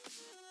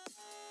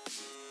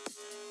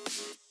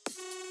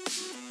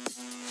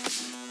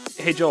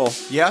Hey, Joel.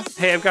 Yeah?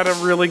 Hey, I've got a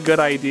really good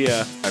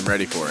idea. I'm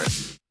ready for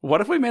it.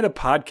 What if we made a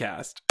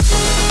podcast?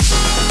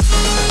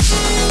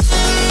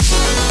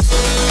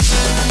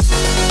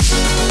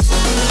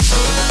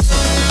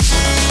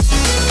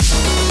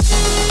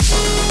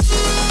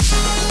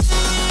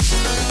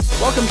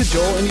 Welcome to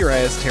Joel and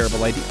Uriah's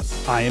Terrible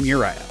Ideas. I am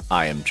Uriah.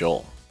 I am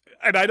Joel.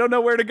 And I don't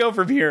know where to go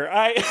from here.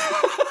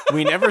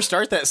 We never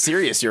start that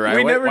serious, Uriah.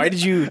 We never Why did.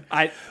 did you...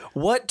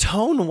 What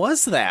tone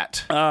was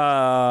that?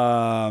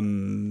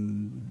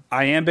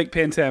 Iambic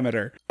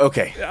pentameter.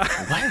 Okay.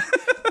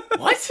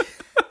 What?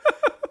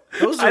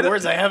 Those are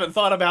words I haven't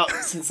thought about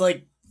since,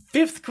 like,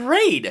 5th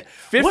grade.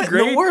 Fifth what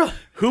grade? in the world?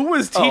 Who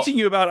was teaching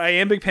you about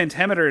iambic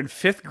pentameter in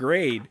 5th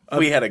grade?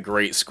 We had a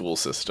great school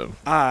system.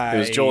 It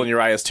was Joel and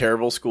Uriah's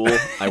terrible school.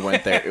 I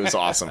went there. It was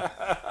awesome.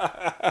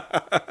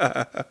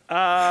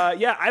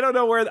 Yeah, I don't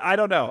know. I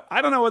don't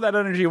know what that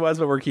energy was,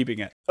 but we're keeping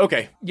it.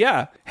 Okay.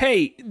 Yeah.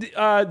 Hey,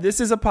 this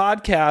is a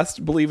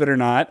podcast, believe it or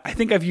not. I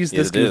think I've used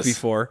this It goof is.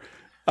 before.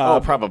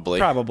 Probably.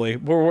 Probably.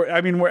 We're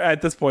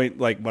at this point,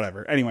 like,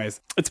 whatever. Anyways,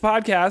 it's a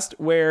podcast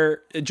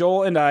where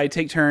Joel and I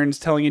take turns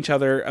telling each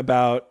other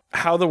about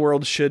how the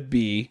world should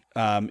be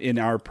in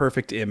our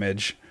perfect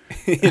image.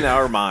 In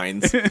our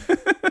minds.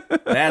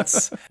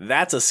 That's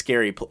a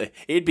scary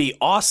it'd be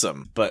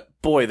awesome, but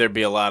boy, there'd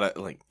be a lot of,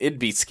 like, it'd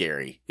be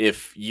scary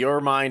if your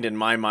mind and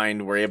my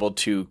mind were able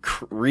to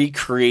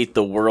recreate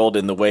the world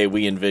in the way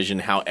we envision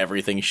how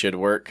everything should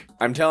work.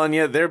 I'm telling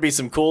you, there'd be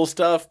some cool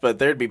stuff, but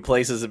there'd be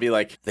places that'd be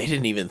like, they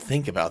didn't even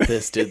think about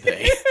this, did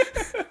they?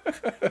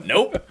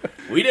 Nope,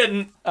 we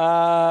didn't.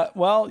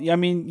 Well, I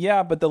mean,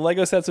 yeah, but the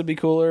Lego sets would be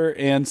cooler,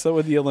 and so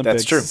would the Olympics.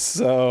 That's true.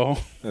 So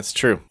That's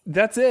true.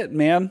 that's it,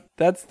 man.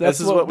 This This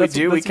is what we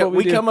do. We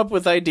do. come up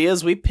with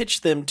ideas, we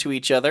pitch them to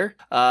each other,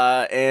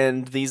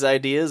 and these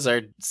ideas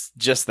are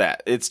just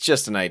that. It's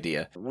just an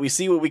idea. We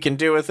see what we can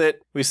do with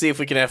it. We see if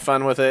we can have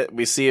fun with it.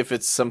 We see if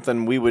it's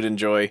something we would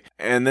enjoy,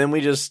 and then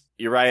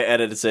Uriah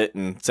edits it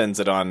and sends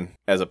it on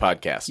as a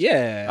podcast.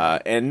 Yeah.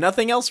 And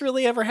nothing else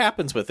really ever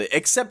happens with it,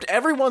 except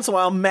every once in a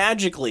while,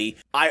 magically,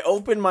 I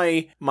open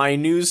my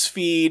news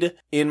feed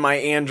in my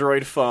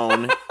Android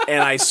phone,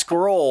 and I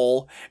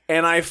scroll,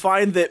 and I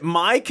find that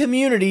my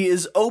community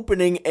is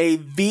opening a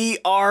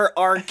VR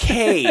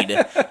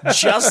arcade,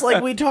 just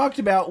like we talked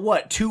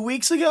about, 2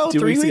 weeks ago?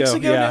 3 weeks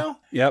ago yeah. now?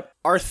 Yep.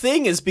 Our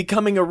thing is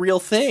becoming a real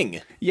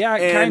thing. Yeah,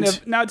 kind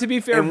of. Now, to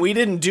be fair, And we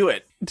didn't do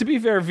it. to be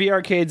fair, VR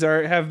arcades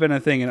have been a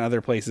thing in other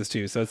places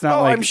too. So it's not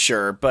Oh, like I'm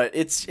sure, but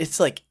it's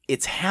like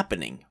it's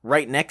happening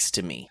right next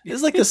to me. This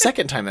is like the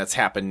second time that's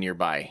happened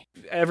nearby.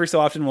 every so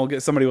often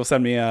somebody will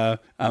send me a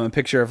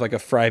picture of like a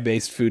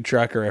fry-based food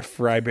truck or a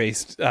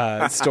fry-based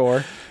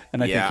store,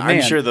 and I think, man,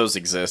 I'm sure those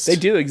exist. they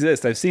do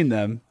exist. I've seen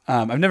them.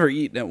 I've never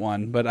eaten at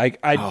one, but I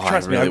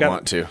trust me. really I've got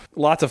want to.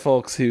 lots of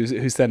folks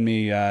who send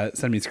me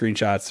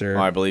screenshots or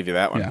Oh, I believe you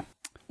that one. yeah.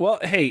 Well,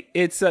 hey,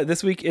 it's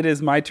this week. It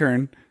is my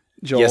turn,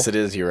 Joel. Yes, it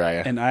is,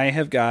 Uriah. And I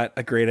have got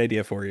a great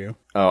idea for you,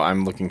 Oh,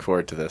 I'm looking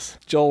forward to this.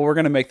 Joel. We're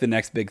gonna make the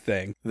next big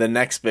thing. The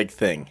next big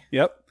thing.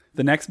 Yep,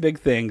 the next big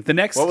thing. The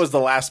next. What was the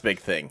last big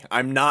thing?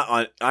 I'm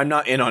not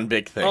in on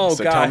big things. Oh,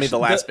 so gosh. tell me the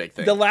last big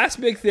thing. The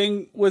last big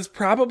thing was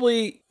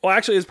probably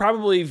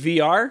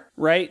VR,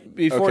 right?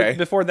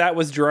 Before that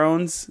was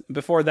drones.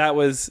 Before that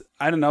was,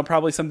 I don't know,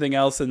 probably something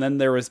else. And then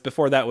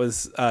before that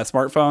was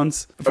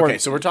smartphones. Okay,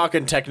 so we're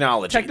talking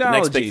technology. The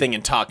next big thing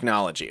in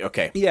technology.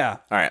 Okay. Yeah.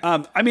 All right.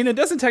 I mean, it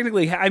doesn't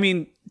technically.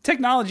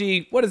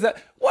 Technology. What is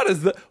that?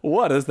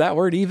 What does that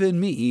word even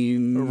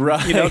mean?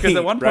 Right. You know, because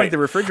at one point Right. the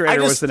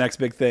refrigerator was the next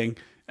big thing,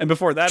 and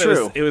before that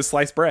True. it was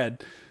sliced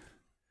bread.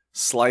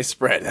 Sliced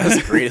bread. That's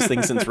the greatest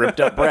thing since ripped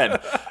up bread.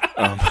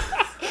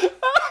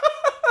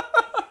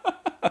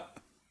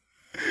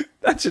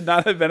 That should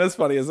not have been as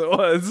funny as it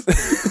was.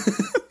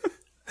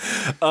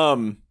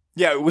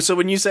 Yeah, so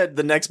when you said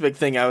the next big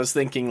thing, I was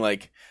thinking,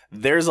 like,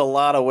 there's a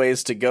lot of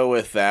ways to go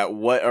with that.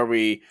 What are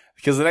we...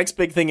 Because the next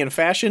big thing in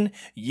fashion,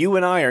 you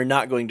and I are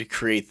not going to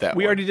create that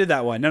We one. already did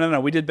that one. No.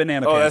 We did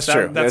banana Oh, pants. that's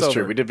true. That's over.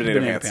 true. We did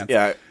banana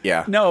pants.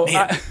 Yeah. No.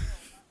 Man.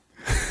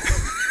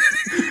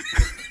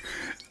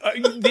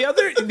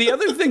 The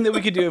other thing that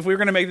we could do if we were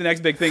going to make the next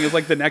big thing is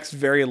like the next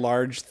very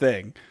large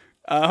thing.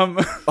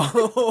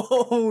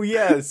 Oh,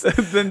 yes.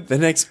 The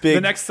next big...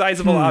 The next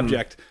sizable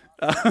object.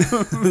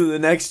 the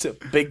next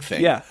big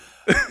thing. Yeah.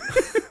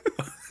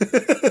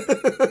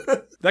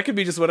 That could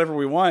be just whatever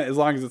we want as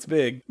long as it's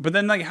big. But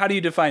then, like, how do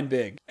you define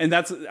big? And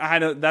that's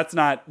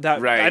not that.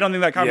 Right. I don't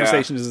think that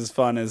conversation is as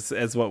fun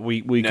as what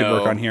we could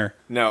work on here.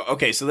 No.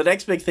 Okay. So the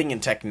next big thing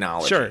in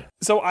technology. Sure.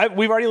 So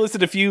we've already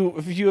listed a few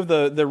of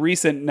the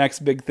recent next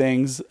big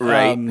things.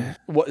 Right.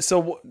 What's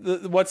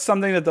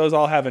something that those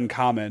all have in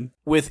common?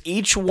 With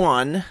each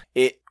one,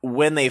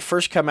 when they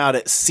first come out,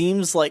 it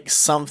seems like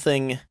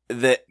something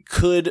that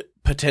could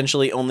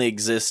potentially only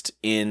exist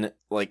in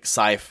like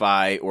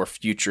sci-fi or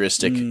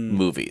futuristic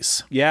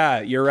movies.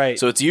 Yeah, you're right.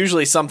 So it's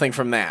usually something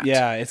from that.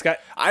 Yeah, it's got...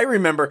 I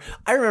remember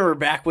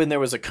back when there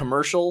was a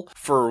commercial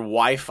for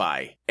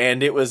Wi-Fi,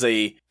 and it was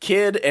a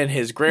kid and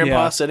his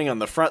grandpa sitting on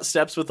the front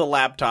steps with a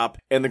laptop,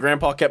 and the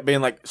grandpa kept being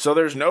like, so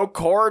there's no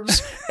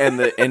cords, and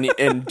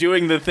and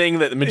doing the thing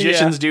that the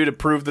magicians do to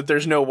prove that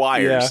there's no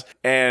wires.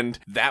 And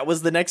that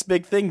was the next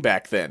big thing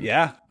back then.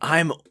 Yeah.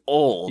 I'm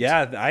old.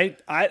 Yeah,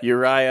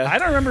 Uriah. I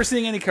don't remember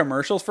seeing any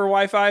commercials for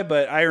Wi-Fi,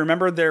 but I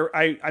remember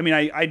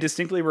I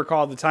distinctly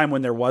recall the time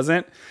when there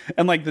wasn't,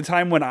 and like the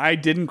time when I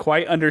didn't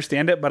quite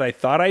understand it, but I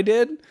thought I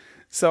did.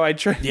 So I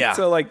tried. Yeah.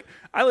 So like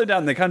I lived out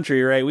in the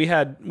country, right? We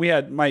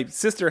had my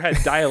sister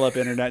had dial-up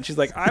internet. She's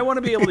like, I want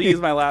to be able to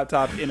use my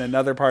laptop in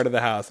another part of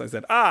the house. I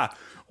said,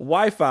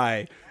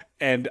 Wi-Fi.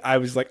 And I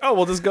was like, oh,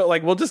 we'll just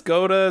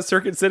go to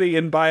Circuit City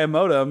and buy a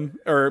modem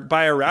or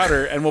buy a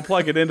router, and we'll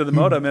plug it into the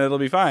modem and it'll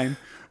be fine.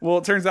 Well,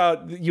 it turns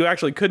out you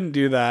actually couldn't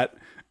do that.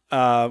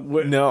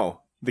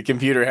 No, the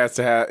computer has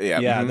to have. Yeah,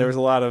 yeah. There's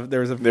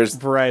a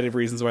variety of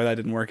reasons why that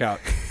didn't work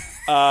out.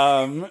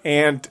 And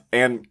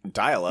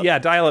dial-up. Yeah,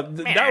 dial-up.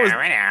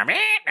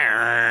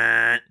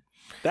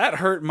 That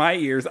hurt my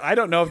ears. I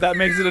don't know if that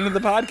makes it into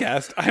the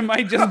podcast. I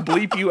might just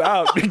bleep you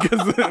out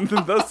because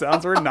those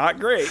sounds were not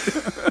great.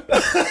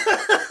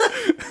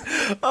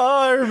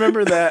 Oh, I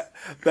remember that.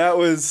 That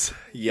was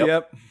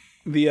yep.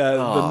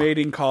 The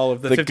mating call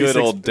of the 56, good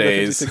old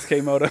days. The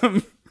 56K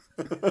modem.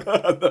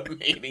 The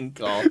mating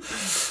call.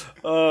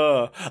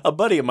 A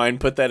buddy of mine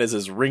put that as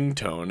his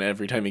ringtone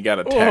every time he got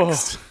a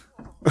text.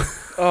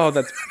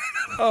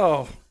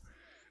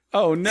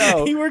 Oh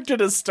no. He worked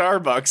at a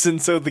Starbucks,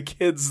 and so the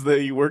kids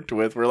that he worked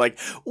with were like,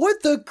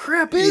 what the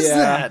crap is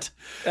that?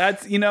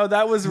 That's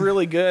that was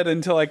really good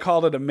until I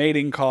called it a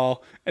mating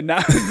call. And now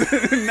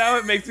now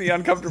it makes me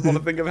uncomfortable to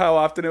think of how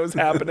often it was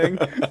happening.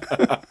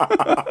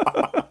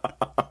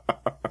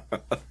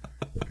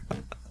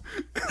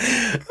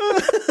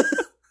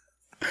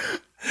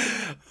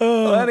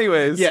 Well,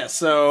 anyways. Yeah,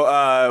 so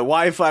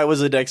Wi-Fi was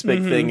the next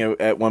big thing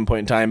at one point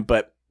in time,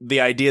 but the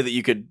idea that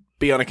you could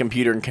be on a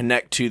computer and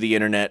connect to the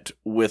internet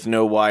with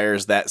no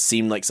wires, that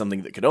seemed like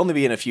something that could only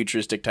be in a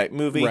futuristic type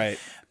movie. Right.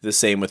 The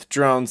same with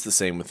drones, the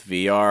same with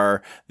VR.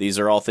 These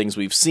are all things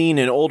we've seen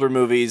in older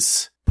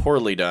movies,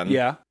 poorly done.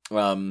 Yeah.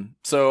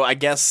 So I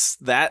guess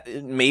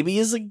that maybe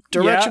is a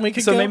direction we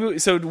could go.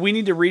 So we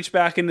need to reach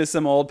back into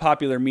some old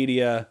popular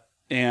media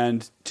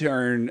and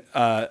turn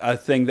a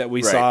thing that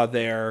we saw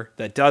there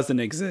that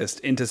doesn't exist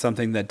into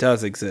something that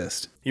does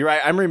exist. You're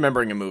right. I'm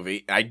remembering a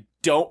movie. I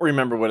don't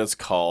remember what it's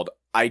called.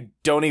 I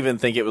don't even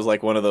think it was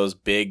like one of those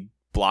big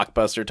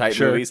blockbuster type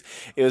movies.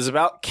 It was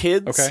about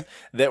kids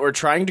that were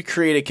trying to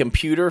create a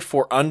computer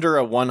for under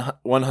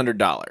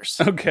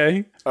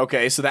 $100.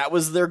 Okay, so that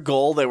was their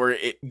goal. They were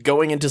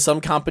going into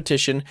some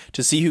competition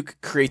to see who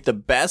could create the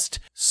best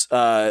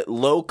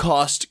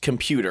low-cost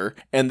computer,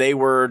 and they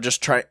were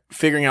just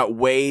figuring out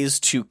ways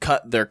to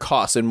cut their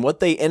costs. And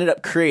what they ended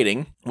up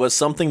creating was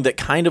something that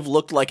kind of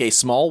looked like a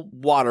small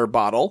water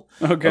bottle,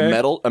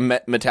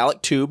 a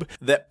metallic tube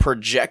that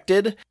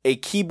projected a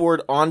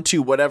keyboard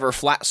onto whatever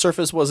flat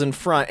surface was in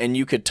front, and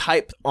you could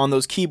type on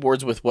those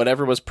keyboards with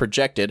whatever was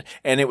projected,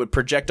 and it would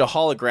project a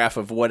holograph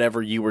of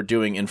whatever you were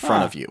doing in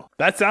front of you.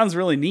 That sounds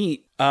really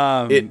neat.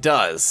 It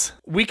does.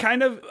 We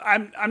kind of,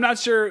 I'm not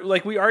sure,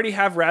 like we already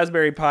have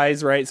Raspberry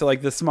Pis, right? So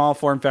like the small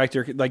form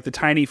factor, like the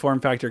tiny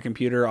form factor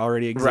computer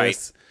already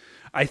exists. Right.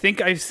 I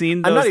think I've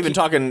seen those. I'm not even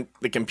talking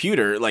the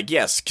computer. Like,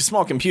 yes,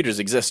 small computers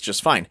exist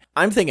just fine.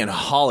 I'm thinking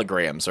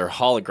holograms or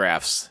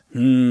holographs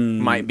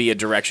might be a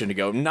direction to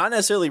go. Not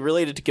necessarily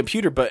related to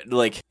computer, but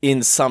like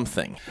in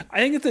something. I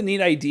think it's a neat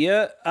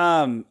idea.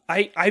 I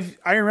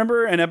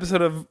remember an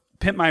episode of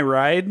Pimp My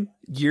Ride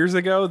years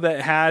ago that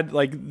had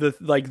like the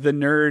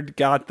nerd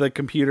got the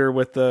computer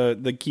with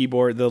the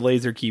keyboard, the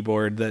laser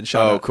keyboard that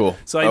shot up. Cool.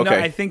 So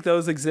I think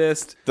those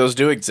exist. Those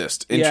do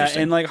exist. Interesting.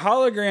 Yeah, and like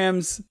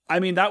holograms, I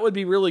mean, that would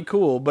be really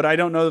cool, but I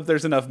don't know if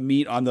there's enough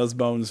meat on those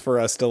bones for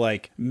us to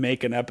like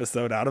make an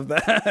episode out of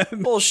that.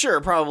 Well,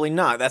 sure, probably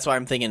not. That's why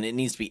I'm thinking it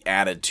needs to be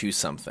added to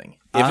something.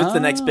 If it's the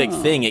next big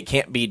thing, it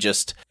can't be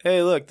just,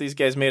 hey, look, these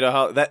guys made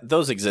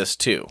those exist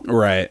too.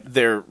 Right.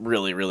 They're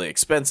really, really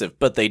expensive,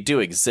 but they do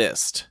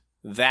exist.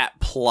 That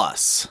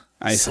plus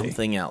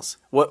something else.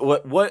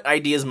 What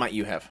ideas might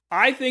you have?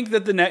 I think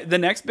that the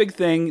next big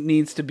thing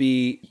needs to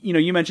be,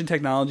 you mentioned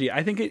technology.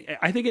 I think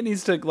it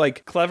needs to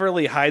like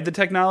cleverly hide the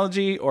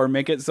technology or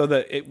make it so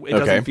that it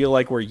doesn't feel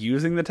like we're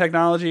using the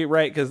technology,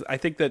 right? Because I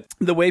think that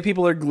the way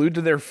people are glued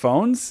to their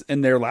phones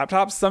and their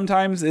laptops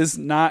sometimes is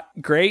not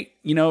great.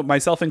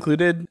 Myself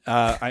included.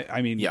 I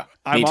mean, yeah,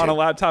 I'm on a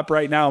laptop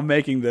right now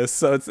making this,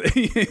 so it's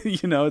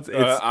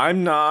it's.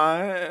 I'm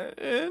not.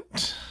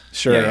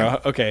 Sure. Yeah.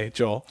 Okay,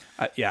 Joel.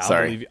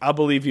 Sorry. I'll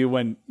believe you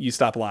when you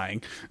stop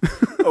lying.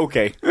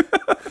 Okay.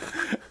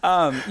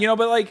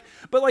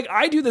 but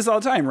I do this all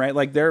the time, right?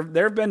 Like there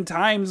have been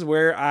times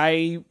where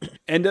I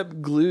end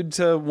up glued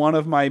to one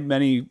of my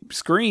many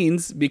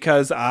screens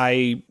because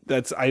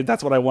that's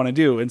what I want to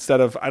do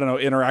instead of, I don't know,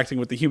 interacting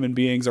with the human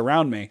beings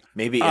around me.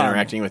 Maybe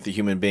interacting with the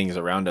human beings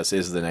around us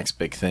is the next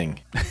big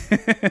thing.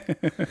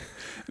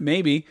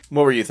 Maybe.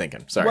 What were you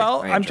thinking? Sorry.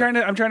 Well, I'm trying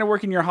to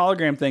work in your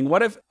hologram thing.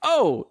 What if?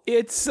 Oh,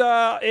 it's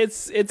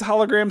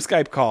hologram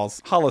Skype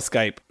calls.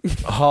 Holoskype.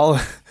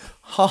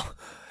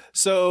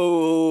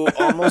 So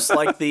almost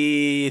like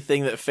the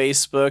thing that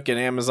Facebook and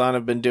Amazon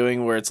have been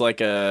doing where it's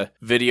like a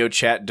video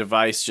chat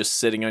device just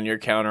sitting on your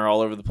counter all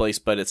over the place,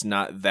 but it's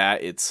not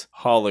that, it's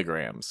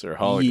holograms or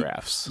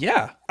holographs.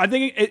 Yeah. I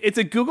think it's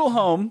a Google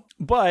Home,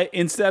 but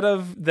instead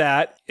of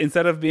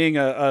being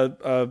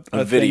a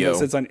video thing that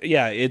sits on,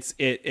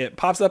 it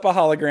pops up a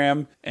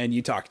hologram and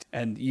you talk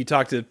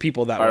to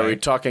people that way. Are we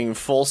talking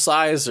full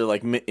size or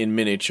like in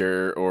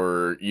miniature,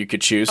 or you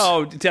could choose?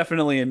 Oh,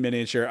 definitely in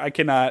miniature. I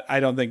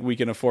don't think we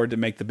can afford to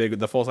make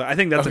the full size. I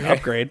think that's an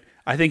upgrade.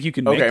 I think you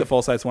can make the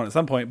full size one at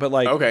some point, but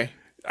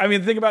I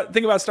mean, think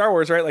about Star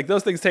Wars, right? Like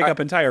those things take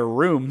up entire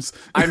rooms.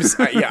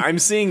 I'm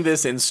seeing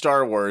this in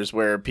Star Wars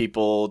where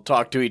people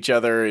talk to each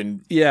other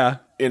in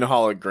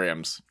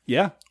holograms.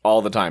 Yeah.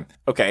 All the time.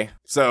 Okay.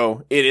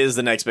 So it is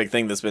the next big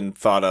thing that's been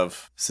thought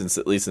of since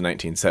at least the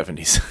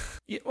 1970s.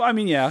 Yeah, well, I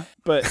mean, yeah,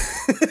 but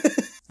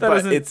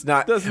doesn't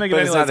make it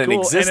any less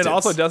cool, and it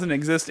also doesn't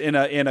exist in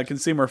a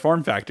consumer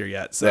form factor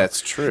yet. So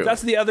that's true.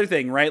 That's the other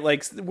thing, right?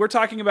 Like we're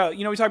talking about,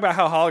 we talk about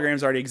how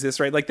holograms already exist,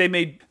 right? Like they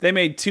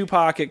made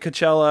Tupac at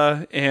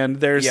Coachella, and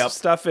there's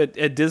stuff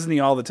at Disney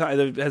all the time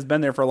that has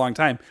been there for a long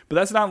time, but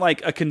that's not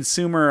like a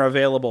consumer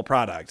available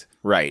product,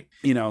 right?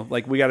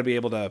 Like we got to be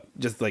able to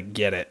just like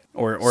get it,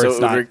 or so it's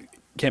not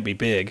can't be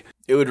big.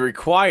 It would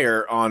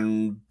require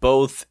on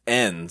both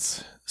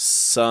ends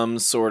some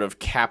sort of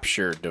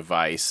capture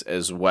device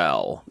as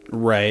well.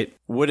 Right.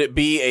 Would it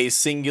be a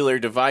singular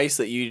device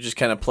that you just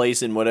kind of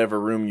place in whatever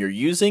room you're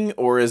using,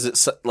 or is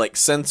it like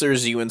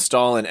sensors you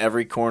install in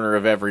every corner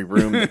of every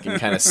room that can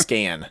kind of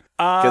scan?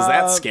 Because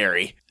that's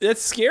scary.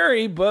 It's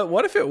scary, but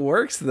what if it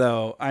works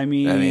though? I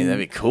mean, that'd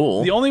be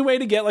cool. The only way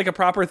to get like a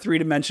proper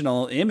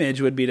 3-dimensional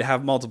image would be to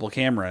have multiple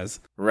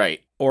cameras.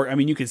 Right. Or, I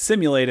mean, you could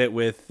simulate it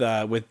with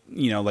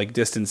like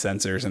distance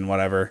sensors and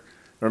whatever.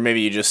 Or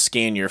maybe you just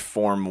scan your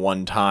form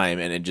one time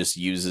and it just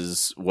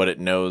uses what it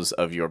knows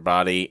of your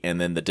body and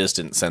then the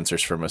distance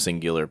sensors from a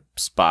singular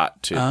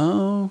spot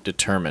to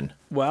determine.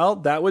 Well,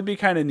 that would be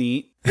kind of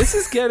neat. This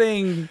is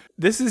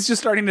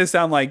just starting to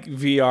sound like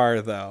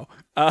VR though.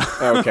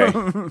 Okay.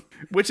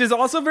 Which is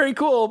also very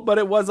cool, but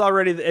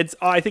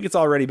I think it's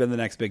already been the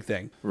next big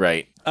thing.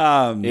 Right.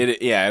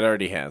 It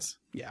already has.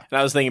 Yeah. And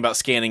I was thinking about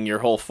scanning your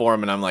whole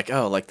form, and I'm like,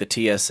 oh, like the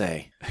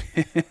TSA.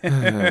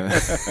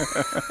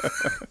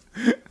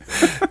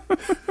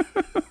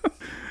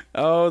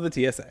 Oh, the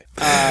TSA.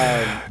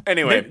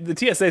 Anyway. The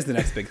TSA is the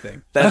next big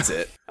thing. That's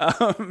it.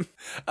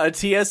 A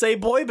TSA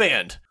boy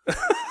band.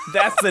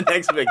 That's the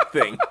next big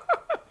thing.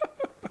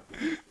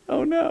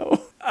 Oh,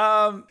 no.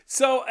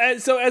 So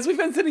as we've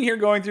been sitting here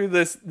going through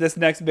this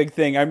next big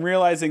thing, I'm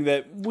realizing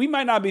that we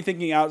might not be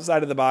thinking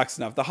outside of the box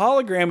enough. The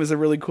hologram is a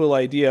really cool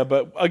idea,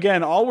 but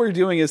again, all we're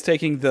doing is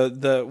taking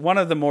the one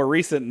of the more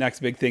recent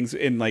next big things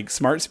in like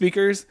smart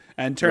speakers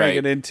and turning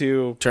it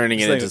into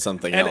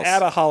something and else.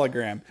 add a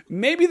hologram.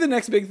 Maybe the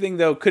next big thing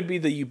though could be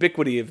the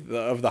ubiquity of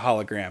the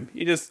hologram.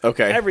 You just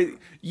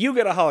you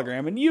get a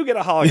hologram and you get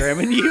a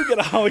hologram and you get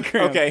a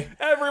hologram. Okay,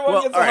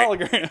 everyone gets a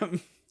hologram.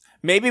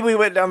 Maybe we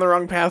went down the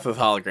wrong path with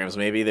holograms.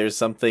 Maybe there's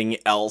something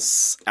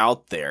else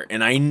out there.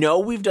 And I know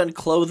we've done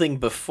clothing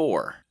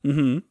before.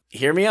 Mm-hmm.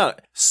 Hear me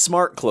out.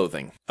 Smart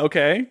clothing.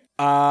 Okay.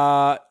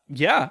 Yeah.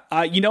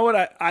 You know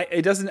what?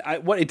 It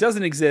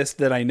doesn't exist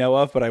that I know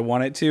of, but I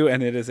want it to,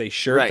 and it is a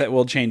shirt that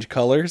will change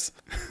colors.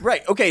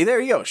 Right. Okay. There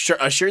you go.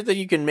 A shirt that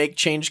you can make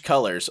change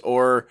colors,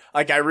 or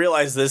like I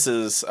realize this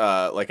is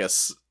like a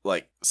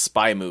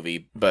spy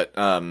movie, but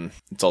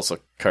it's also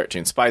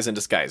cartoon. Spies in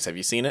Disguise. Have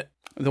you seen it?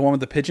 The one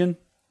with the pigeon?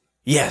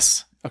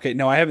 Yes. Okay,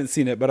 no, I haven't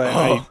seen it,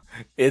 but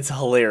it's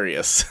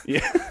hilarious.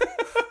 Yeah.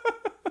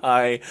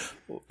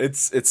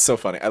 It's so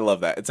funny. I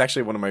love that. It's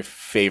actually one of my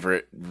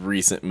favorite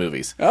recent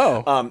movies.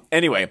 Oh.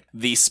 Anyway,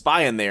 the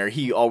spy in there,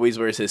 he always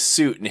wears his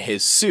suit, and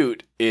his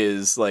suit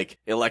is like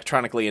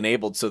electronically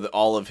enabled so that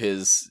all of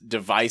his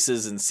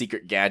devices and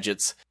secret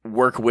gadgets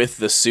work with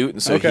the suit.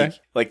 And so he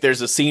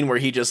there's a scene where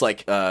he just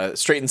like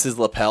straightens his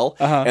lapel,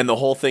 and the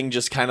whole thing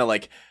just kind of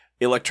like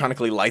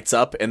electronically lights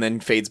up and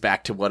then fades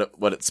back to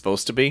what it's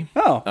supposed to be.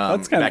 Oh,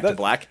 that's kind of back to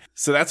black.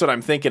 So that's what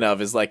I'm thinking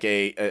of is like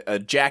a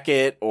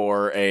jacket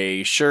or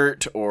a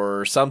shirt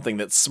or something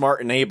that's smart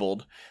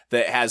enabled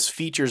that has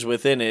features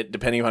within it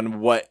depending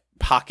on what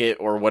pocket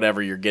or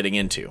whatever you're getting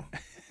into.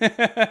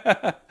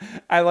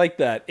 I like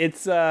that.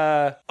 It's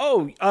your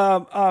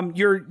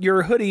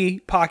hoodie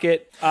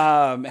pocket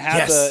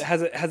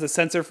has a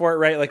sensor for it,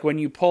 right? Like when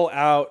you pull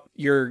out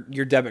your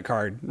debit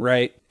card,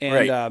 right?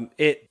 And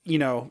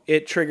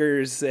it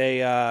triggers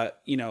a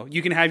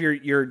you can have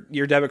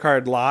your debit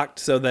card locked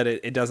so that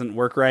it doesn't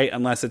work right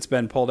unless it's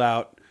been pulled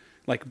out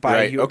like by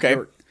right. you. Okay.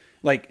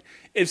 Like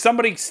if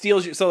somebody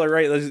steals you, so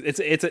right,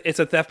 it's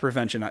a theft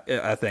prevention thing.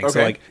 Okay.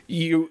 So like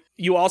you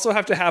also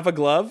have to have a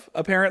glove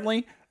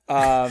apparently.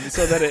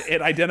 So that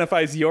it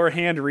identifies your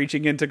hand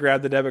reaching in to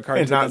grab the debit card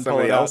and to not then pull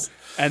somebody it else.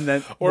 out. And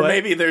then, or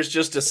maybe there's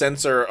just a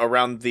sensor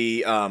around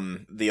the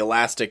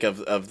elastic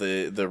of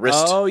the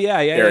wrist. Oh yeah,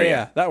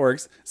 area. that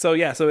works. So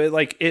yeah, so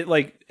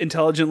it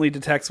intelligently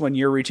detects when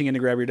you're reaching in to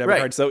grab your debit Right.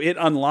 card. So it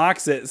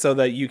unlocks it so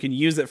that you can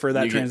use it for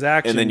that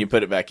transaction, and then you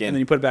put it back in, and then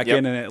you put it back Yep.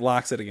 in, and it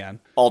locks it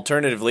again.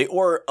 Alternatively,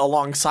 or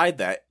alongside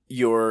that,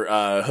 your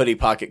hoodie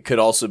pocket could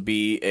also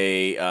be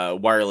a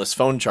wireless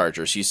phone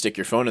charger. So you stick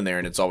your phone in there,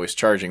 and it's always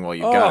charging while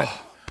you got it.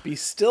 Be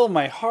still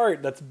my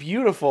heart. That's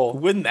beautiful.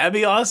 Wouldn't that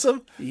be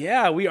awesome?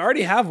 Yeah, we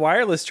already have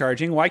wireless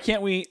charging. Why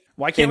can't we just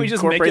make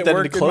Incorporate it that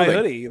work into in my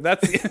clothing. hoodie?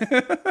 That's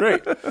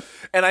Right.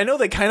 And I know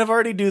they kind of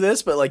already do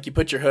this, but like you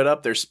put your hood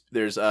up,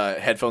 there's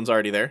headphones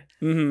already there.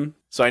 Mm-hmm.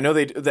 So I know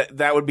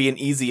that would be an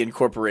easy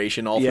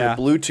incorporation, all through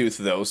Bluetooth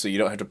though, so you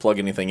don't have to plug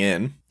anything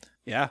in.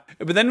 Yeah,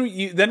 but then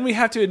we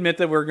have to admit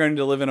that we're going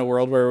to live in a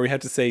world where we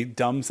have to say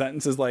dumb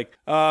sentences like,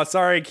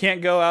 sorry,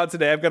 can't go out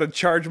today. I've got to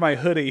charge my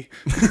hoodie.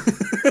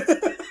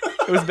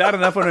 It was bad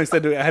enough when I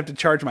said I have to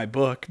charge my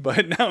book,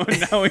 but now we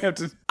have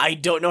to. I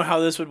don't know how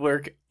this would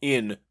work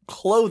in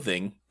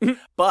clothing,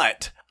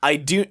 but I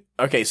do.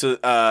 Okay, so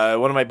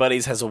one of my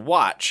buddies has a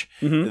watch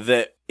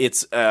that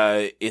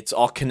it's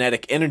all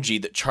kinetic energy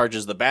that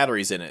charges the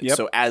batteries in it. Yep.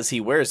 So as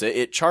he wears it,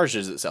 it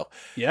charges itself.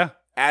 Yeah.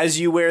 As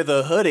you wear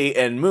the hoodie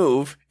and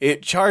move,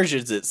 it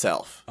charges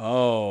itself.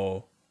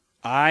 Oh,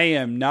 I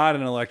am not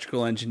an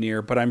electrical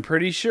engineer, but I'm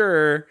pretty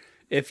sure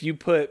if you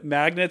put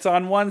magnets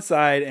on one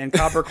side and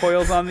copper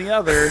coils on the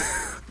other,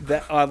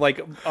 that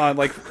like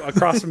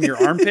across from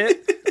your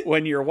armpit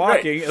when you're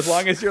walking, right. As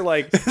long as you're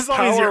like as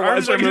long as your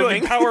arms are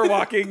moving, power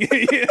walking.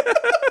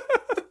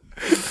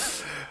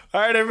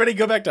 All right, everybody,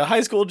 go back to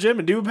high school gym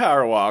and do a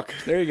power walk.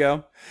 There you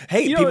go.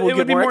 Hey, people would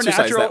get more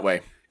exercise that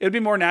way. It would be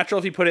more natural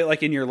if you put it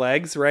like in your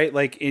legs, right?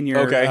 Like in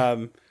your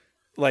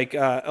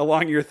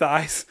along your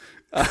thighs.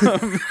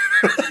 But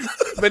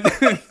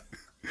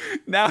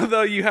now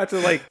though you have to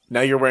like.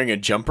 Now you're wearing a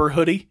jumper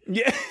hoodie?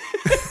 Yeah.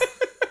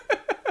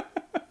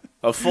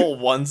 A full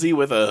onesie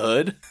with a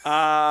hood?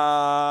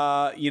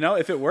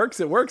 If it works,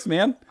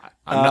 man.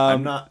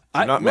 I'm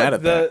not mad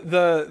at that.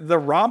 The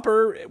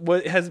romper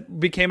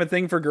became a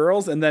thing for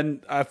girls, and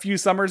then a few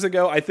summers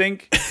ago, I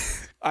think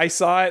I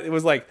saw it. It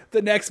was like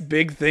the next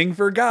big thing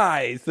for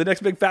guys, the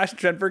next big fashion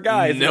trend for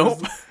guys. Nope.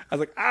 I was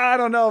like, I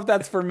don't know if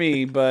that's for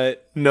me,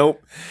 but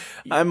nope.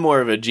 I'm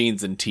more of a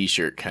jeans and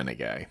t-shirt kind of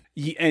guy.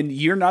 And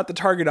you're not the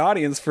target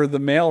audience for the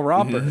male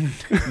romper.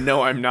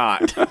 No, I'm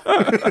not.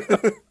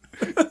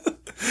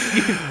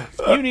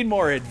 You need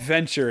more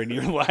adventure in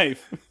your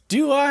life.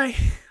 Do I?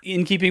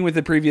 In keeping with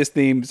the previous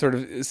theme, sort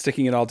of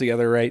sticking it all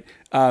together, right?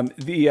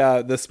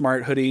 The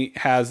smart hoodie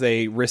has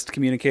a wrist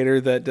communicator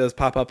that does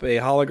pop up a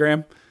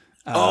hologram.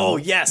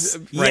 Yes,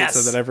 right, yes.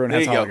 So that everyone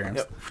has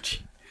holograms.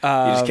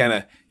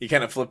 You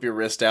kind of flip your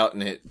wrist out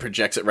and it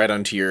projects it right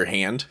onto your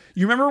hand.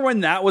 You remember when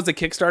that was a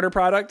Kickstarter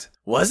product?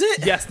 Was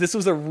it? Yes, this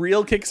was a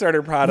real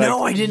Kickstarter product.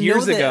 No, I didn't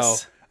years know ago.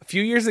 this. A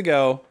few years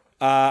ago,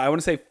 I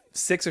want to say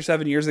 6 or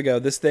 7 years ago,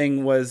 this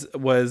thing was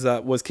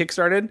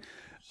kickstarted.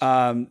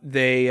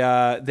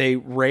 They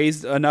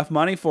raised enough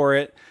money for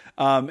it,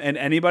 and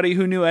anybody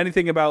who knew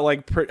anything about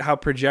like how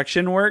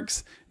projection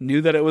works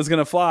knew that it was going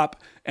to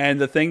flop.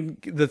 And the thing,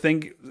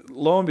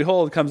 lo and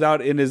behold, comes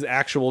out and is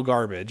actual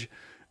garbage.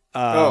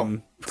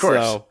 Of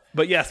course.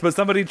 But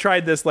somebody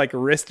tried this like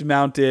wrist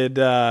mounted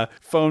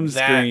phone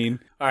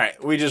screen. All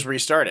right, we just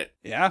restart it.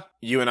 Yeah.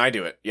 You and I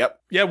do it. Yep.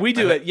 Yeah, we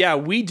do it. Yeah,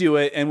 we do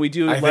it, and we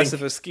do less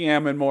of a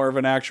scam and more of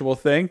an actual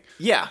thing.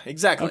 Yeah,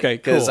 exactly. Okay,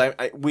 cool. Because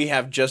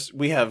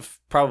we have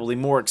probably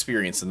more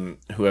experience than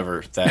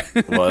whoever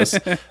that was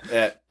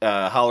at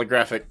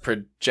holographic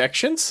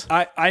projections.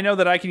 I know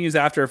that I can use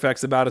After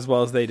Effects about as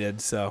well as they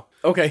did, so.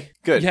 Okay,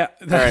 good. Yeah.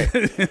 All right.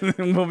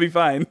 We'll be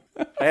fine.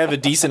 I have a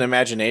decent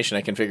imagination.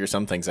 I can figure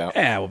some things out.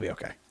 Yeah, we'll be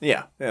okay.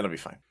 Yeah, that'll be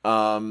fine.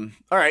 All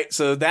right,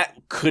 so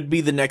that could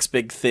be the next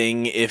big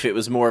thing if it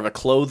was more of a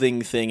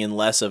clothing thing and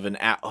less of an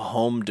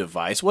at-home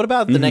device. What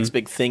about the next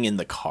big thing in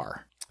the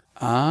car?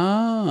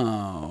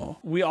 Oh.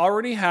 We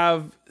already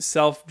have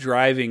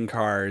self-driving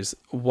cars.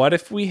 What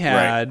if we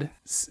had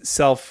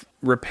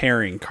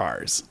self-repairing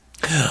cars?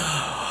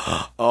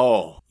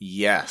 Oh,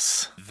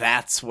 yes.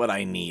 That's what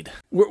I need.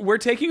 We're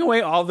taking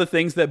away all the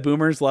things that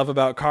boomers love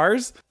about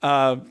cars,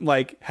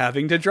 like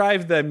having to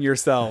drive them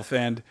yourself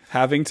and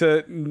having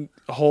to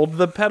hold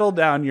the pedal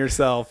down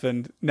yourself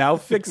and now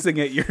fixing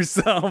it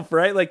yourself,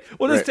 right? Like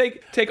we'll just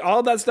take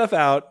all that stuff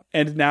out,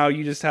 and now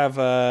you just have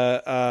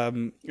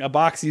a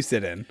box you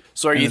sit in.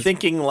 So are you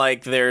thinking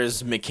like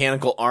there's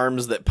mechanical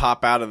arms that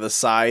pop out of the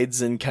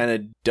sides and kind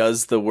of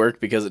does the work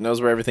because it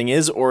knows where everything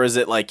is? Or is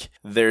it like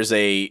there's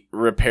a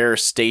repair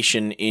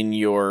station in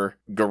your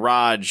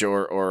garage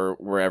or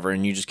wherever,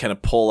 and you just kind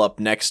of pull up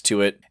next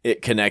to it,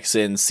 it connects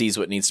in, sees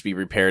what needs to be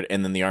repaired,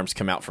 and then the arms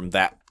come out from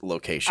that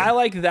location. I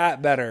like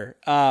that better.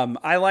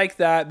 I like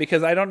that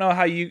because I don't know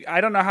how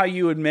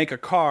you would make a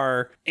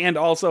car and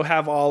also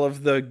have all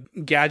of the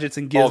gadgets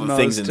and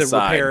gizmos to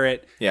repair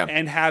it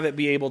and have it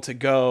be able to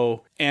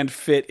go and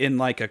fit in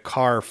like a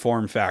car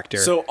form factor.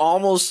 So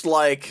almost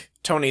like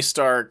Tony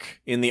Stark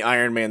in the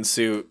Iron Man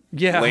suit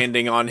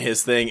landing on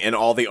his thing and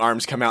all the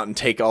arms come out and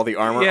take all the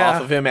armor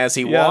off of him as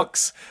he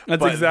walks.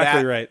 That's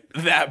exactly right.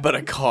 But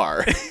a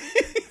car.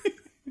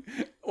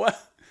 Well,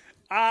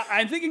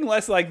 I'm thinking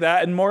less like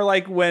that and more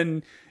like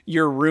when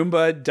your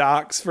Roomba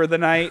docks for the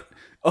night.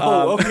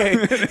 Oh,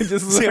 okay.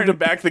 Just so you have to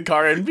back the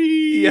car and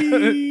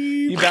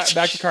you back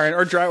the car in,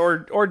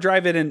 or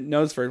drive it in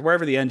nose first,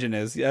 wherever the engine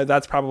is. Yeah,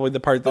 that's probably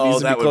the part that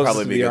needs to be closest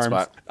to the arms.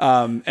 Spot.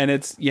 And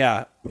it's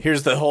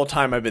Here's the whole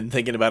time I've been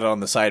thinking about it on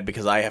the side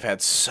because I have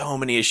had so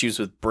many issues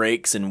with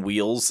brakes and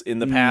wheels in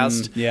the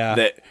past.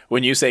 That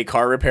when you say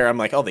car repair, I'm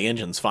like, oh, the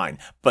engine's fine,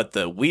 but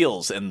the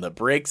wheels and the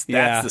brakes,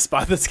 that's the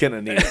spot that's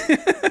gonna need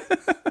it.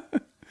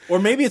 Or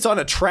maybe it's on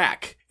a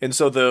track, and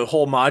so the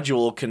whole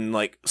module can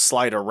like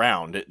slide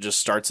around. It just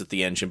starts at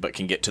the engine, but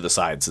can get to the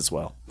sides as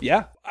well.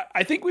 Yeah,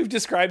 I think we've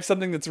described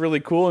something that's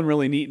really cool and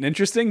really neat and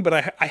interesting,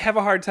 but I have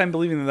a hard time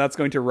believing that that's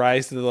going to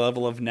rise to the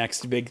level of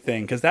next big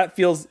thing, because that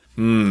feels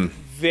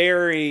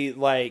very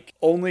like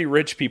only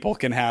rich people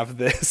can have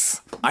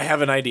this. I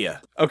have an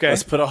idea. Okay.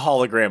 Let's put a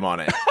hologram on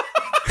it.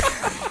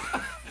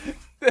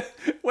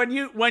 When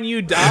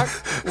you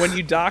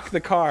dock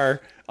the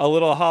car, a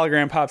little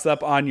hologram pops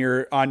up on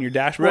your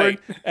dashboard,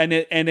 and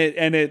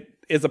it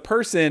is a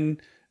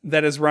person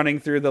that is running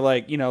through the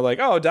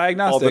diagnostics.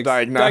 All the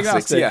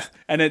diagnostics. Yeah.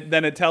 And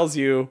then it tells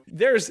you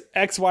there's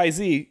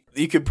XYZ.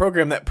 You could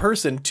program that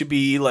person to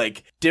be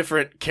like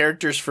different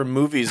characters from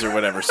movies or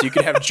whatever. So you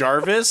could have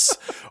Jarvis,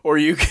 or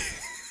you could,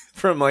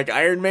 from like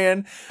Iron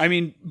Man. I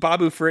mean,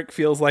 Babu Frick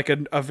feels like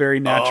a very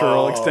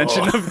natural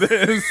extension of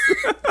this.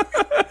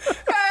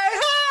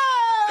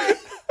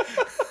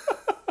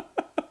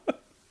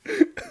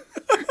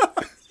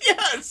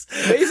 Yes.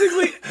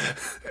 Basically.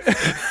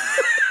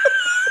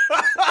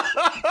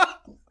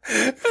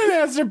 It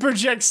has to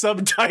project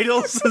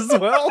subtitles as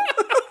well.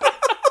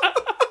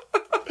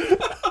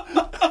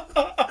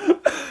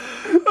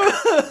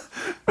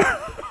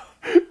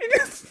 He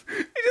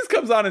just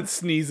comes on and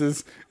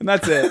sneezes, and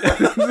that's it.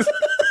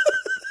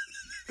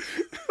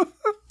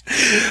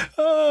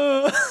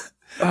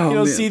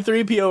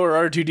 C-3PO or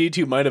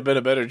R2-D2 might have been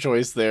a better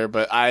choice there,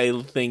 but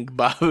I think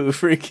Babu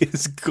Frick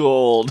is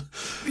gold.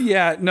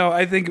 Yeah, no,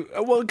 I think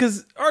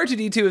because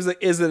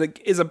R2-D2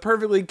 is a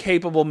perfectly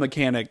capable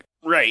mechanic.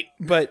 Right.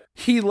 But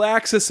he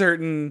lacks a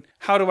certain,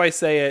 how do I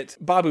say it,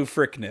 Babu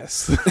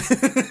Frickness.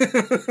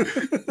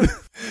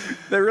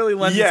 That really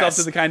lends itself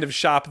to the kind of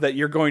shop that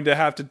you're going to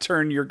have to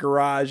turn your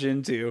garage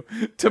into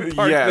to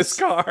park this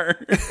car.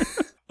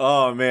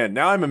 Oh, man.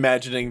 Now I'm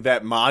imagining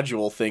that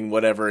module thing,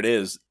 whatever it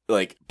is,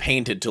 like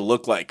painted to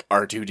look like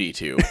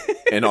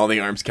R2-D2 and all the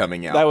arms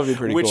coming out. That would be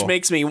pretty cool. Which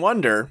makes me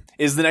wonder,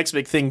 is the next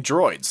big thing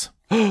droids?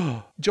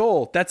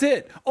 Joel, that's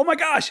it. Oh my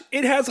gosh.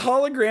 It has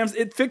holograms.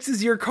 It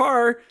fixes your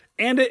car.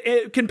 And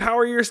it can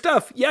power your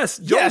stuff. Yes,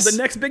 Joel, the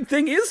next big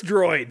thing is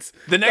droids.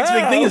 The next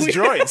big thing is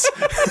droids.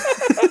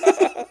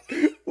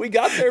 We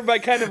got there by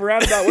kind of a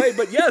roundabout way,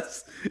 but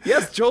yes,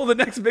 Joel, the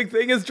next big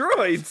thing is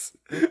droids.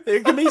 There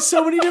can be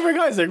so many different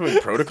kinds. There can be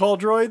protocol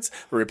droids,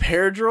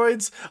 repair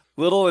droids,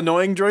 little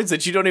annoying droids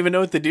that you don't even know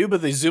what they do,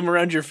 but they zoom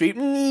around your feet.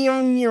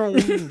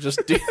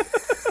 Just do.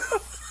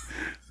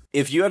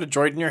 If you had a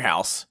droid in your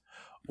house,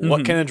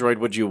 what kind of droid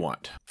would you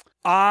want?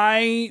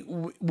 I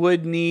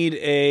would need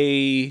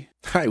a...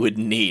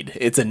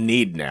 It's a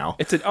need now.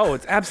 It's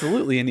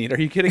absolutely a need.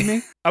 Are you kidding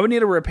me? I would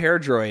need a repair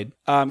droid.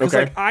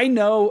 Because I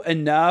know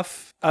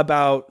enough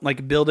about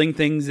like building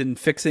things and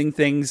fixing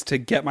things to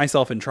get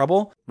myself in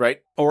trouble.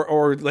 Right.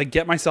 Or like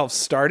get myself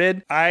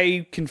started.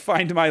 I can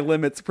find my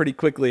limits pretty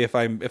quickly if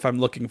I'm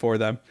looking for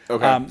them.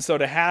 Okay. So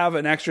to have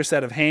an extra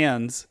set of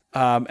hands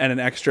and an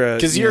extra...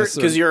 Because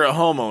you're a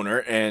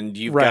homeowner and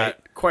you've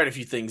got quite a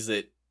few things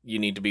that you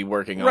need to be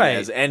working on,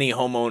 as any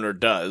homeowner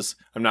does.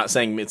 I'm not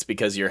saying it's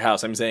because of your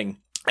house. I'm saying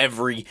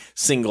every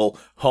single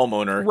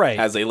homeowner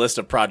has a list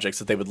of projects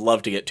that they would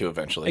love to get to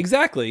eventually.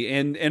 Exactly.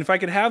 And if I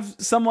could have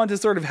someone to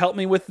sort of help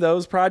me with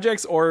those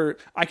projects, or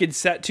I could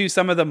set to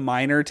some of the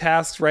minor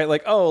tasks, right?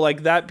 Like,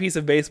 like that piece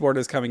of baseboard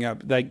is coming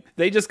up. Like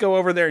they just go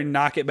over there and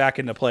knock it back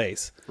into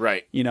place.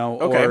 Right.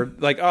 Or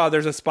like,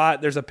 there's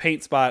a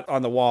paint spot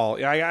on the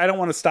wall. I don't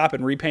want to stop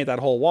and repaint that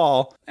whole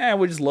wall.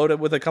 We just load it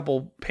with a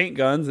couple paint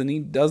guns and he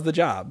does the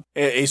job.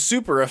 A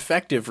super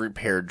effective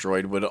repair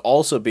droid would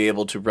also be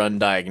able to run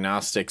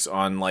diagnostics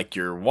on like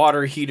your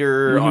water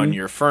heater, on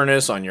your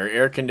furnace, on your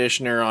air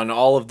conditioner, on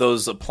all of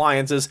those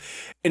appliances,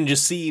 and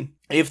just see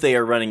if they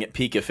are running at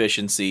peak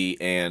efficiency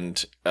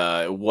and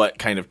what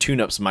kind of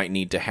tune-ups might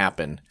need to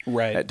happen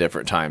at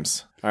different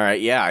times. All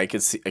right, yeah, I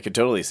could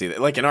totally see that,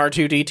 like an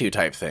R2-D2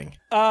 type thing.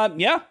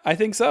 Yeah, I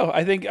think so.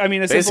 I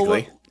mean,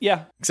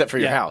 Yeah. Except for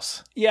your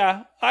house.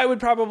 Yeah. I love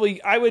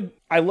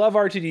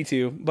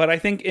R2D2, but I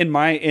think in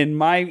my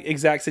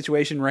exact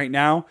situation right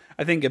now,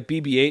 I think a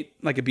BB-8,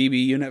 like a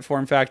BB unit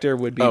form factor,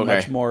 would be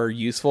much more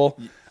useful.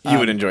 You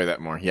would enjoy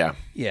that more. Yeah.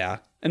 Yeah.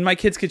 And my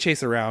kids could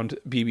chase around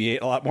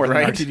BB-8 a lot more than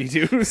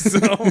R2D2. So.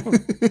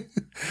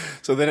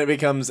 So then it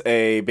becomes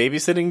a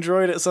babysitting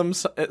droid at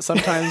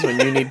sometimes when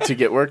you need to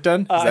get work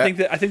done. I think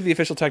the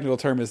official technical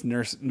term is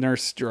nurse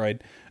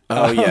droid.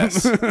 Oh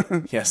yes,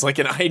 yes, like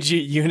an IG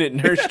unit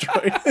nurse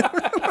droid,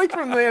 like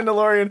from The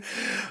Mandalorian.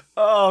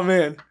 Oh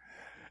man,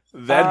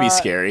 that'd be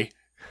scary.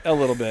 A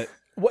little bit.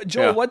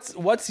 Joel,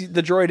 what's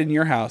the droid in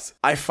your house?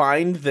 I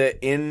find that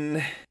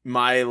in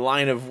my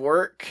line of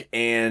work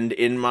and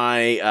in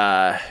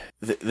my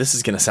this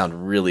is gonna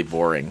sound really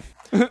boring.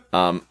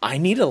 I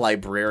need a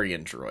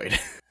librarian droid.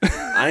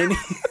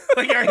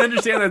 I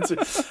understand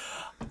that.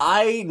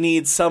 I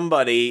need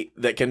somebody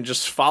that can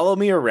just follow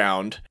me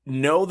around,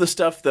 know the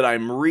stuff that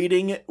I'm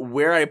reading,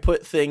 where I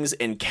put things,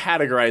 and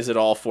categorize it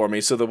all for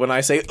me so that when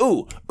I say,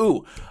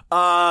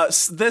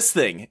 this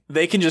thing,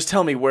 they can just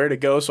tell me where to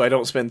go so I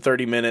don't spend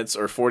 30 minutes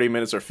or 40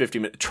 minutes or 50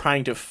 minutes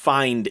trying to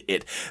find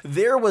it.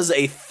 There was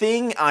a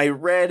thing I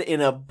read in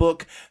a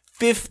book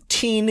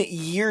 15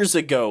 years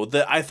ago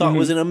that I thought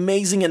was an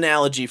amazing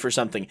analogy for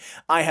something.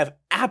 I have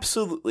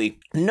absolutely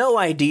no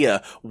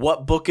idea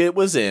what book it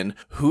was in,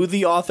 who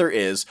the author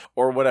is,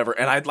 or whatever.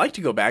 And I'd like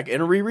to go back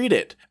and reread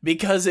it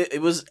because it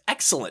was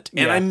excellent.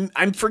 And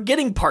I'm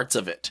forgetting parts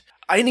of it.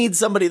 I need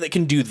somebody that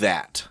can do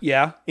that.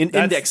 Yeah.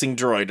 Indexing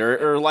droid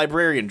or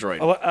librarian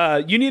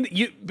droid.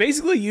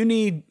 You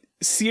need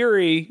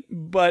Siri,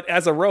 but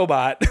as a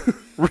robot.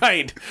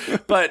 Right.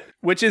 But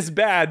which is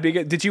bad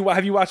because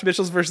have you watched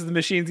Mitchells versus the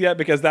Machines yet?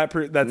 Because that's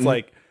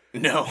like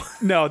no,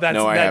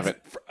 I haven't.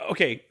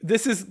 Okay,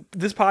 this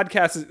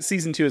podcast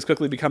season 2 is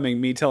quickly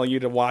becoming me telling you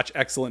to watch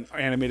excellent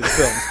animated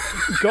films.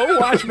 Go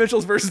watch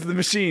Mitchells versus the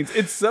Machines.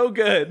 It's so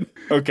good.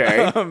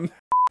 Okay.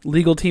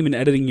 Legal team and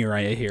editing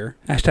Uriah here.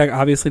 Hashtag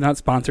obviously not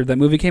sponsored. That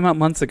movie came out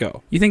months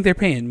ago. You think they're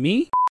paying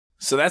me?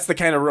 So that's the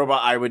kind of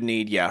robot I would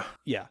need. Yeah.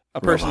 Yeah. A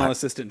personal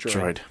assistant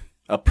droid.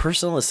 A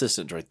personal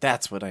assistant droid.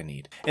 That's what I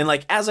need. And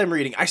like, as I'm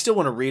reading, I still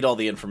want to read all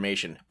the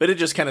information, but it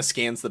just kind of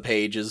scans the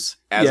pages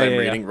as I'm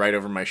reading right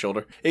over my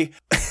shoulder.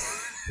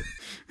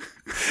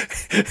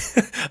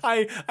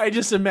 I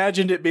just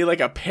imagined it be like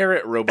a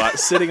parrot robot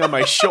sitting on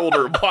my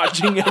shoulder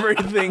watching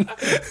everything.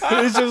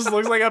 It just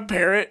looks like a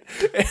parrot.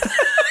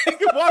 I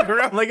can walk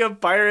around like a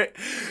pirate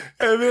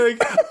and be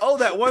like, oh,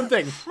 that one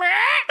thing.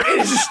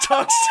 It just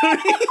talks to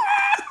me.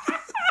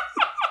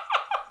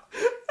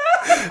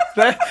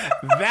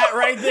 That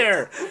right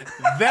there.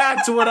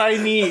 That's what I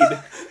need.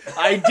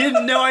 I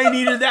didn't know I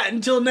needed that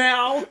until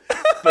now,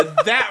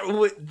 but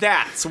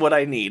that's what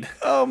I need.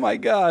 Oh my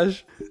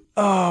gosh.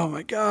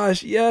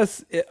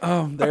 Yes.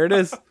 There it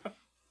is.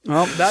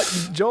 Well,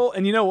 Joel,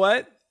 and you know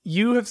what?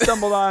 You have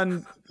stumbled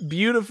on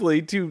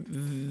beautifully to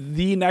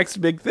the next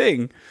big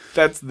thing.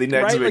 That's the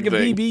next big thing.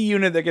 Like a BB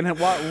unit that can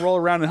roll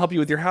around and help you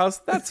with your house.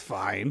 That's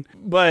fine.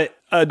 But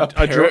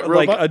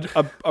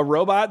a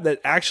robot that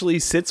actually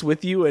sits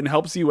with you and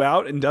helps you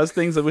out and does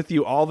things with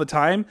you all the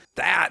time.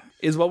 That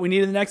is what we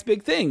need in the next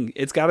big thing.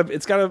 It's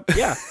gotta.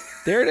 Yeah.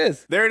 There it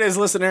is. There it is,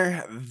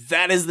 listener.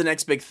 That is the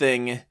next big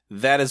thing.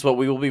 That is what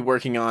we will be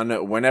working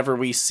on whenever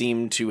we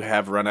seem to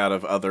have run out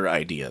of other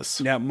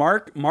ideas. Yeah,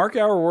 mark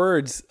our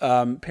words.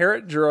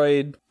 Parrot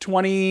Droid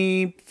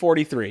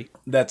 2043.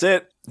 That's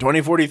it.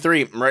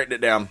 2043. I'm writing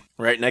it down.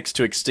 Right next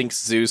to Extinct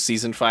Zoo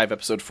Season 5,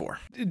 Episode 4.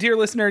 Dear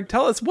listener,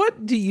 tell us,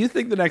 what do you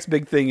think the next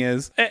big thing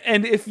is?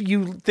 And if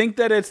you think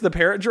that it's the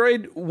Parrot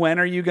Droid, when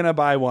are you going to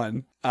buy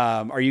one?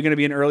 Are you going to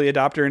be an early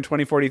adopter in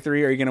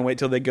 2043, or are you going to wait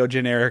till they go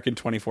generic in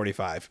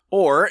 2045?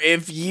 Or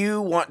if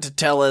you want to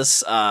tell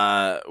us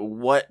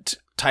what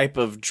type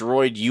of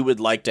droid you would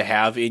like to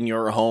have in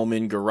your home,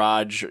 in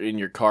garage, in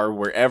your car,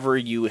 wherever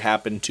you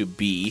happen to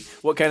be,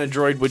 what kind of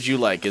droid would you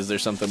like? Is there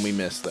something we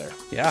missed there?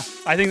 Yeah,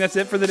 I think that's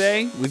it for the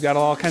day. We've got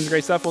all kinds of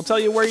great stuff. We'll tell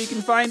you where you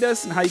can find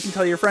us and how you can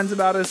tell your friends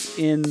about us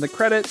in the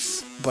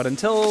credits. But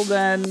until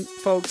then,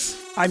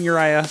 folks, I'm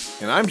Uriah.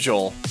 And I'm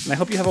Joel. And I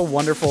hope you have a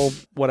wonderful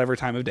whatever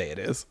time of day it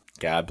is.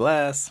 God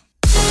bless.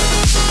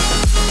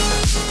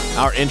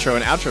 Our intro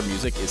and outro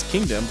music is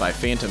Kingdom by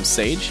Phantom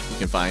Sage. You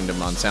can find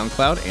them on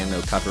SoundCloud and no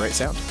copyright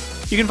sound.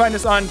 You can find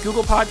us on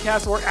Google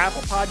Podcasts or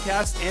Apple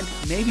Podcasts and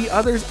maybe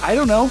others. I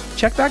don't know.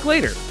 Check back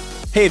later.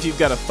 Hey, if you've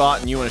got a thought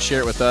and you want to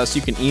share it with us,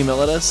 you can email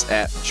us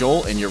at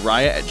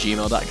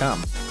joelanduriah@gmail.com.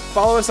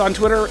 Follow us on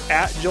Twitter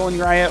at Joel and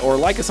Uriah, or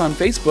like us on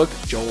Facebook,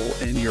 Joel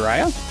and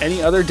Uriah.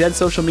 Any other dead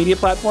social media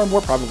platform,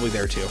 we're probably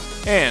there too.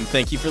 And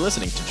thank you for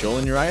listening to Joel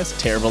and Uriah's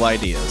Terrible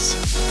Ideas.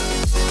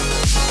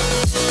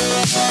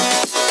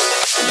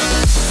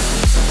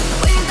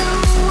 We're the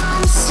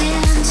ones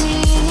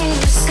standing in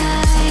the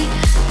sky.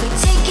 We're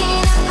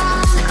taking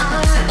upon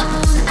our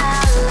own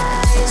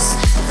allies.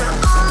 For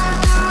all of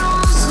the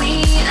rules we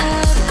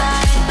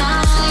abide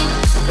by.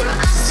 For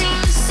us to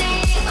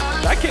say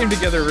That came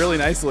together really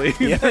nicely.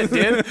 Yeah, it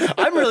did.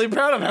 I'm really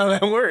proud of how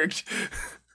that worked.